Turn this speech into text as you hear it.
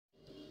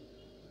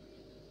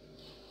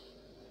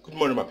Good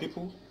morning my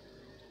people,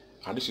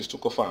 and this is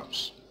Tuko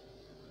Farms,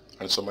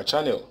 and it's on my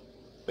channel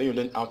where you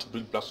learn how to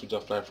breed black soldier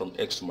fly from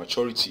eggs to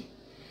maturity,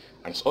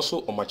 and it's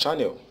also on my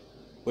channel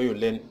where you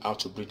learn how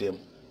to breed them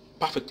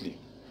perfectly.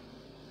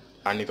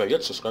 And if you are yet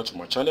to subscribe to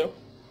my channel,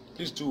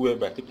 please do well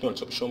by clicking on the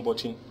subscription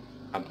button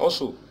and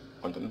also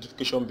on the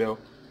notification bell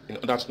in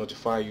order to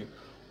notify you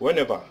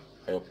whenever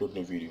I upload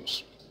new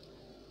videos.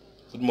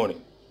 Good morning.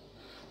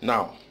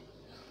 Now,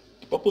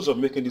 the purpose of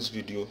making this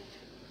video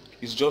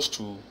is just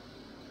to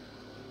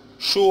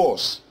show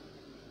us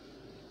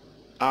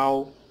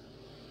how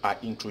I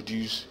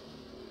introduce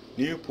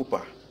new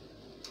pupa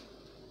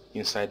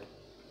inside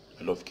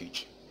the love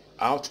cage.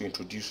 How to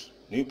introduce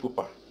new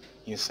pupa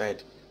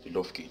inside the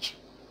love cage.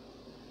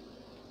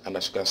 And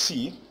as you can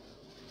see,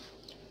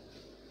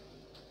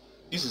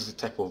 this is the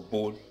type of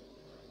bowl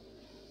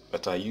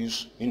that I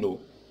use,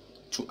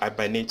 to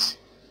hibernate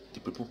the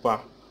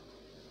pupa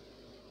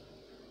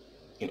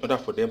in order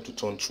for them to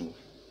turn to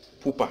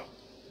pupa.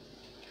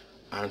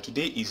 And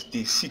today is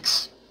day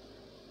 6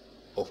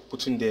 of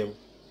putting them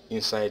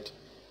inside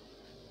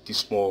this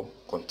small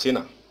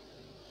container.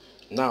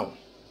 Now,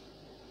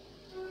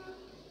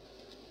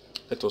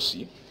 let us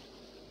see.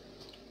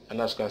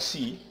 And as you can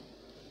see,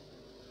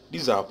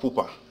 these are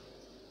pupa,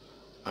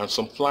 and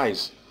some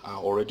flies are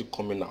already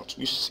coming out,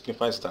 which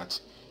signifies that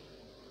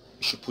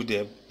you should put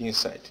them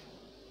inside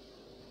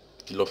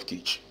the love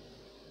cage.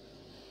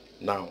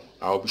 Now,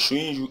 I'll be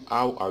showing you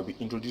how I'll be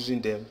introducing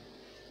them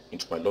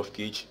into my love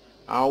cage,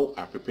 how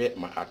I prepare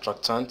my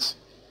attractant,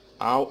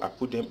 how I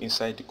put them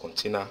inside the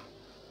container,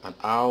 and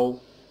how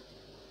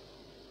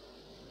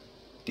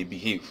they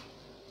behave.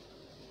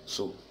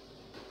 So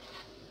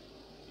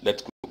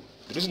let's go.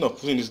 The reason of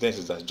putting this nest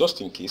is that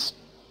just in case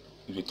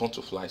if they turn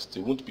to flies,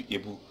 they won't be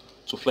able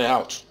to fly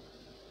out.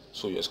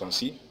 So as you can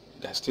see,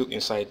 they're still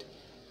inside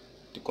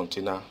the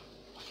container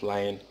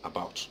flying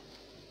about.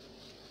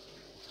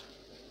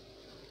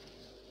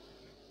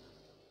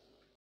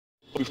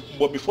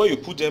 But before you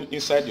put them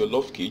inside your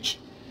love cage,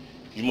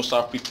 you must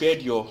have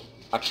prepared your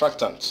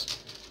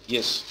attractant.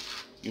 Yes,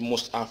 you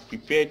must have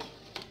prepared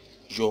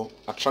your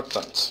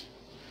attractant.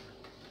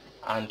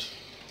 And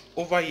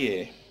over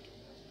here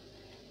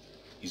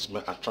is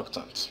my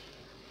attractant.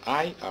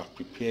 I have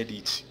prepared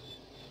it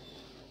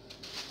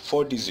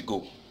 4 days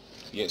ago.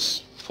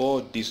 Yes,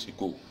 4 days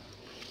ago.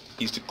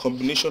 It's the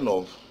combination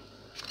of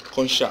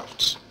corn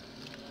shafts,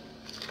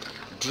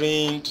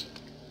 drained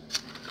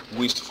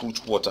waste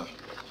fruit water,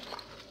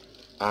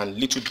 and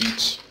little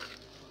bit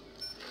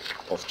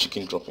of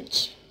chicken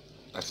droppings.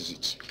 That is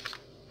it.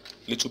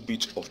 Little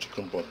bit of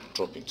chicken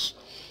droppings.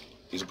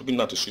 It's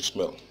bringing out a sweet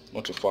smell,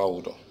 not a foul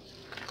odor.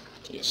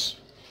 Yes.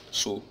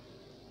 So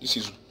this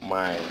is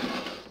my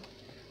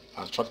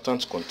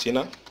attractant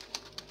container.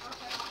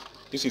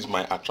 This is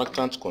my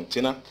attractant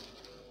container,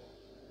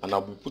 and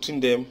I'll be putting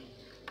the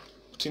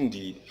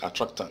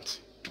attractant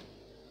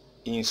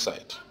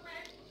inside.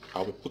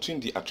 I'll be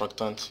putting the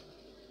attractant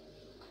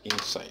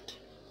inside.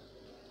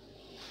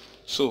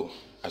 So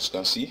as you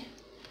can see,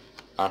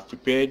 I've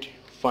prepared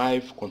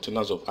 5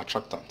 containers of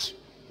attractant.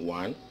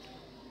 1,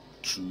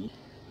 2,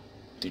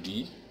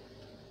 3.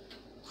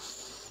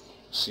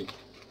 See,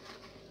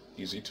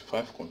 is it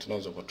 5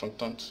 containers of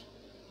attractant?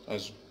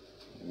 That's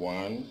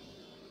 1,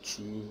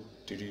 2,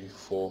 3,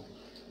 4,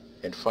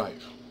 and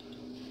 5.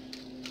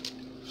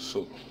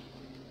 So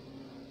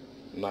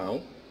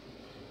now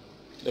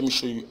let me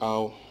show you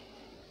how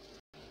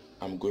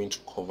I'm going to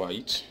cover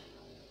it.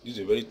 This is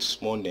a very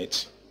small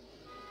net.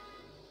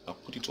 I'll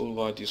put it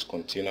over this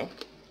container.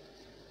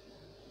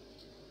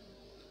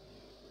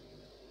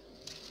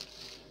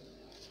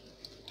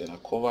 Then I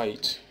cover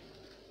it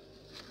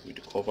with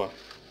the cover,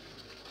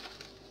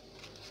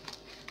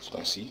 as you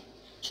can see,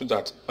 so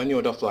that any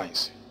other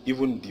flies,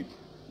 even the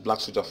black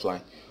soldier fly,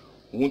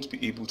 won't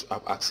be able to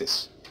have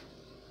access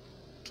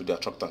to the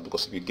attractant,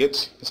 because if you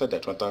get inside the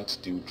attractant,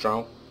 they will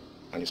drown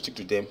and you stick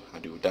to them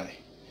and they will die.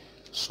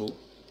 So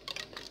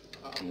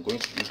I'm going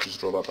to use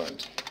this rubber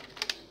band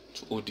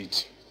to hold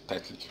it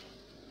tightly.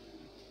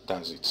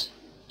 That's it.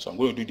 So I'm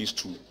going to do this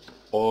to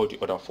all the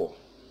other 4.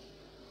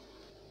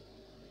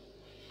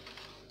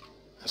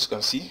 As you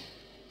can see,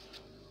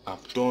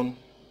 I've done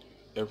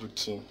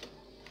everything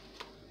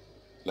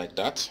like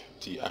that.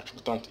 The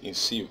attractant is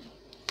safe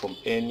from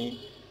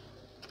any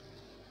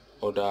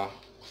other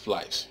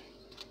flies,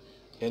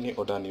 any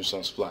other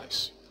nuisance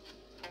flies.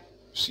 You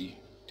see,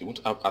 they won't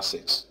have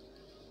access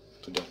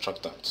to the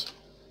attractant.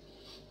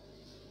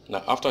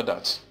 Now after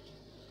that,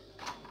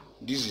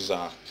 this is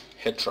our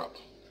head trap.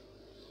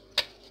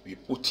 We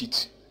put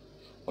it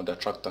on the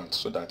attractant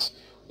so that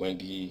when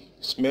the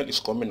smell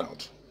is coming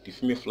out, the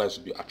female flies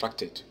will be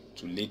attracted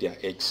to lay their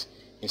eggs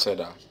inside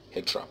our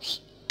head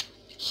traps.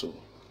 So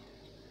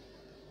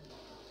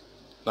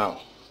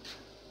now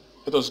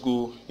let us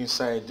go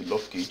inside the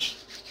love cage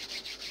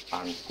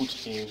and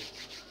put in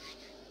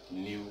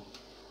new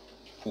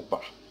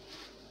pupa.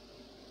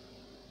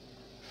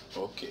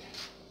 Okay,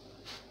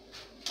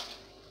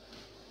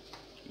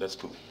 let's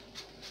go.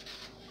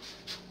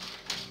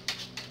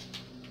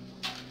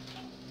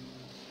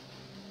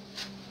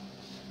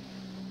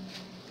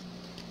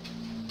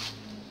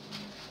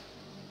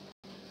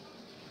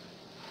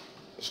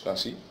 As you can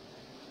see,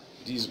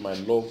 this is my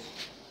love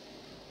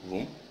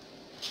room,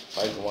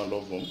 5-in-1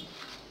 love room.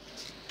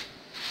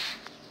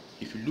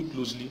 If you look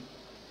closely,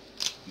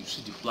 you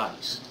see the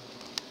flies,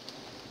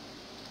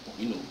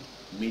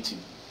 mating.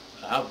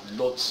 I have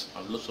lots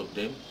and lots of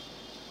them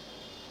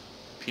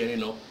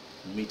pairing up,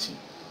 mating.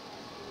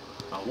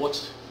 And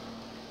what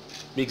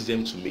makes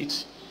them to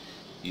mate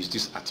is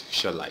this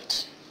artificial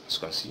light. As you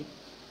can see,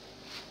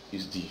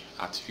 is the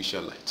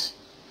artificial light.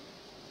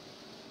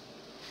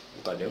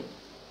 Look at them.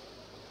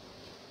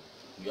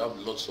 You have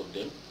lots of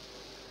them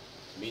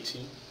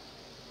mating.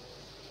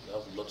 You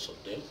have lots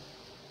of them.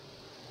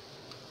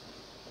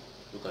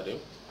 Look at them.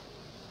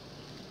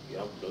 You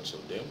have lots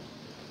of them.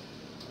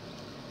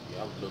 You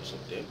have lots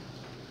of them.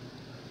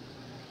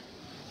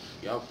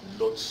 You have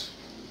lots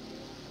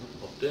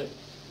of them.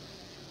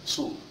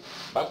 So,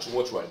 back to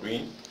what we are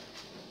doing.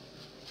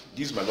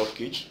 This is my love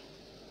cage.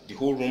 The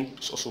whole room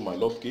is also my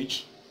love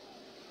cage.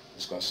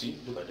 As you can see,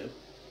 look at them.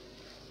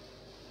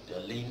 They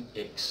are laying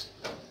eggs.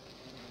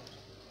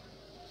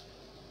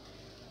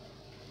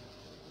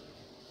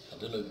 I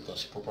don't know if you can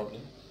see properly.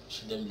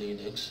 See them laying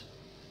eggs.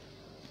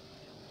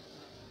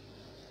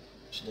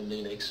 See them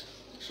laying eggs.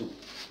 So,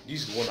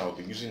 this is the one I'll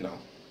be using now.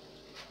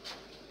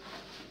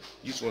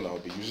 This one I'll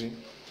be using.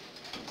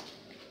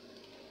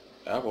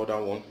 I have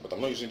other one, but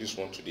I'm not using this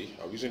one today.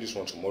 I'll be using this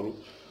one tomorrow.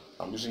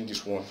 I'm using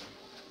this one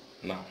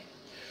now.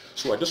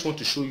 So I just want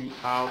to show you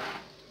how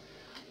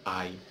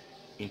I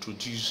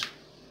introduce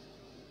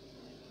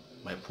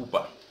my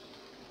pupa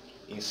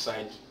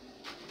inside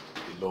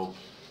the love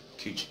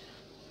cage.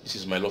 This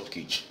is my love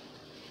cage,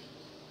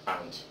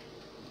 and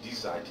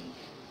these are the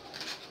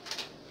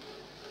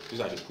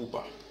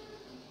pupa.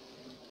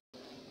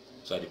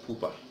 These are the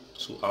pupa.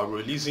 So I'm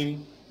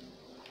releasing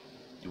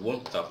the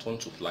ones that have turned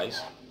to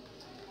flies.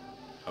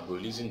 I'll be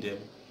releasing them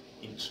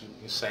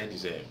inside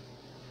this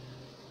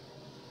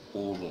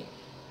whole room.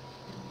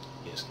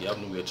 Yes, they have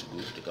nowhere to go.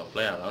 They can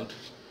fly around,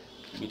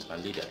 meet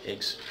and lay their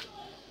eggs.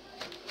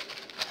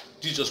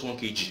 This is just 1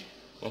 kg,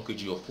 1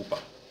 kg of pupa.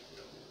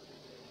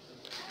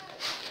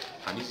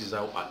 And this is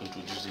how I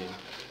introduce them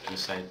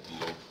inside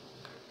the love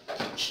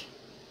cage.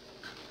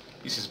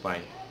 This is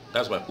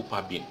that's my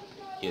pupa bin.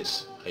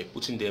 Yes, I'm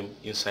putting them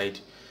inside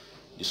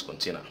this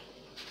container.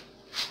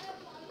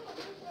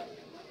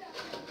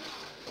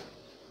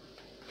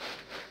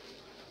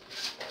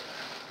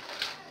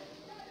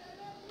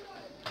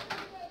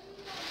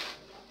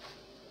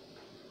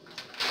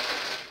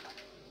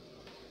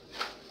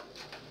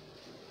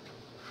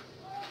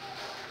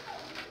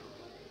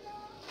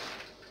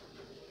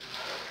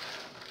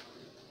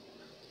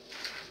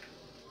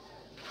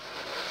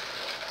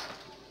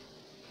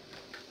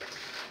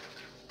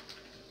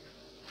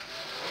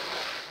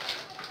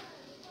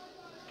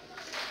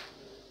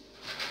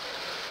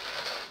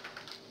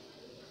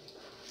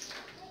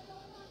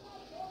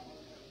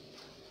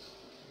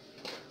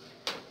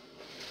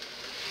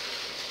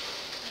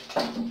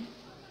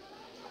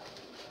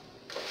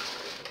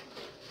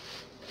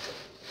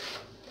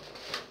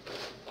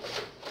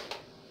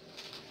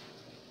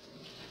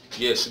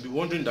 Yes, you'll be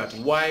wondering that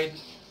why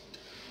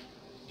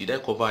did I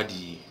cover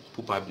the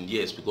pupa bin?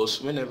 Yes, because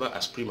whenever I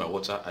spray my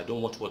water, I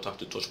don't want water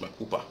to touch my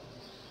pupa.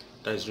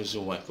 That is the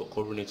reason why for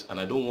covering it, and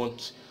I don't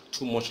want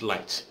too much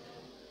light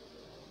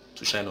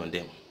to shine on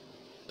them.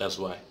 That's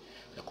why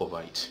I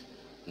cover it.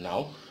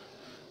 Now,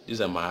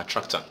 these are my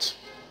attractants.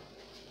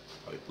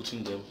 I'll be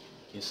putting them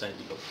inside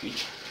the love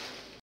cage.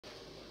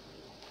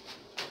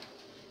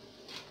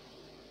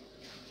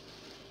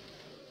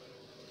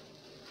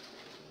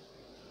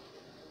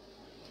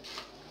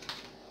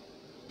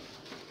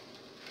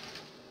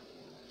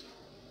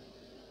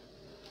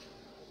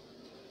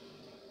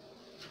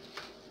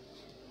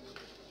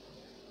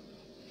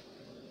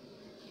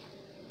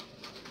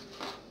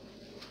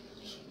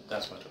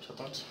 That's my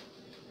attractant.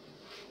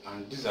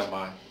 And these are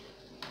my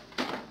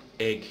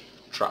egg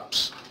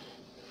traps.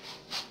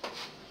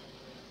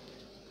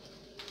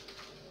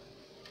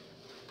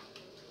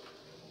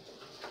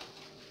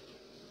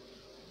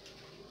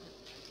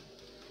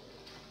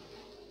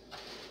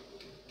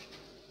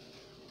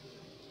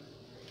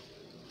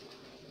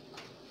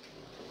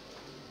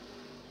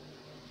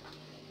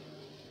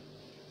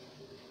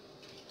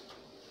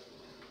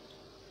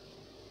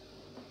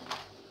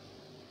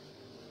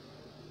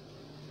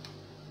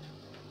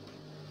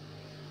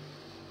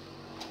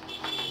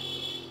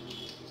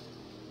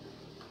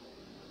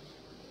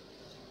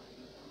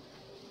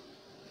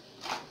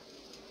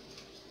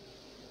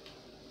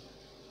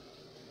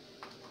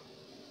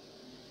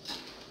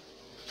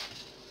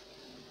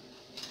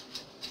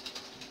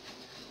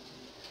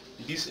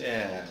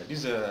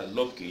 This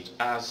love cage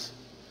has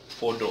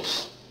 4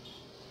 doors.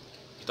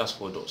 It has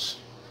 4 doors.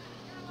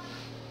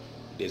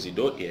 There's a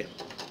door here.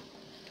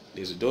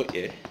 There's a door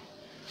here,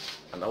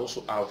 and I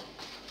also have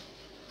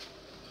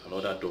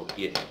another door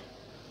here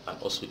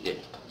and also here.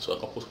 So I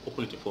can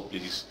open it in 4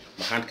 places.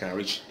 My hand can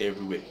reach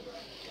everywhere.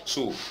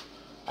 So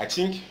I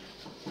think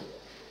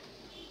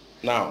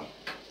now,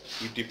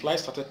 if the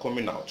flies started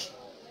coming out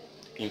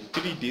in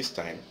 3 days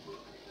time,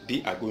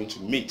 they are going to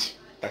mate.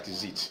 That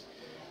is it.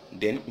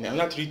 Then in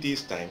another 3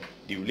 days time,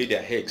 they will lay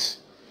their eggs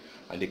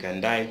and they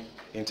can die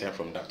in time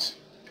from that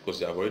because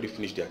they have already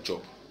finished their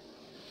job.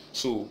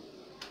 So,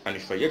 and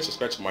if you are yet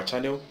subscribed to my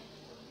channel,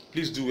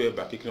 please do well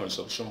by clicking on the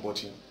subscription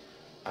button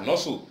and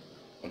also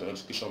on the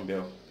notification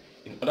bell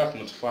in order to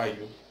notify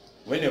you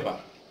whenever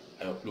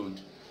I upload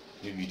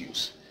new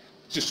videos.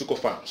 This is Tuko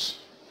Farms.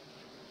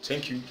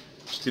 Thank you,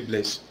 stay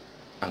blessed,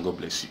 and God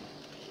bless you.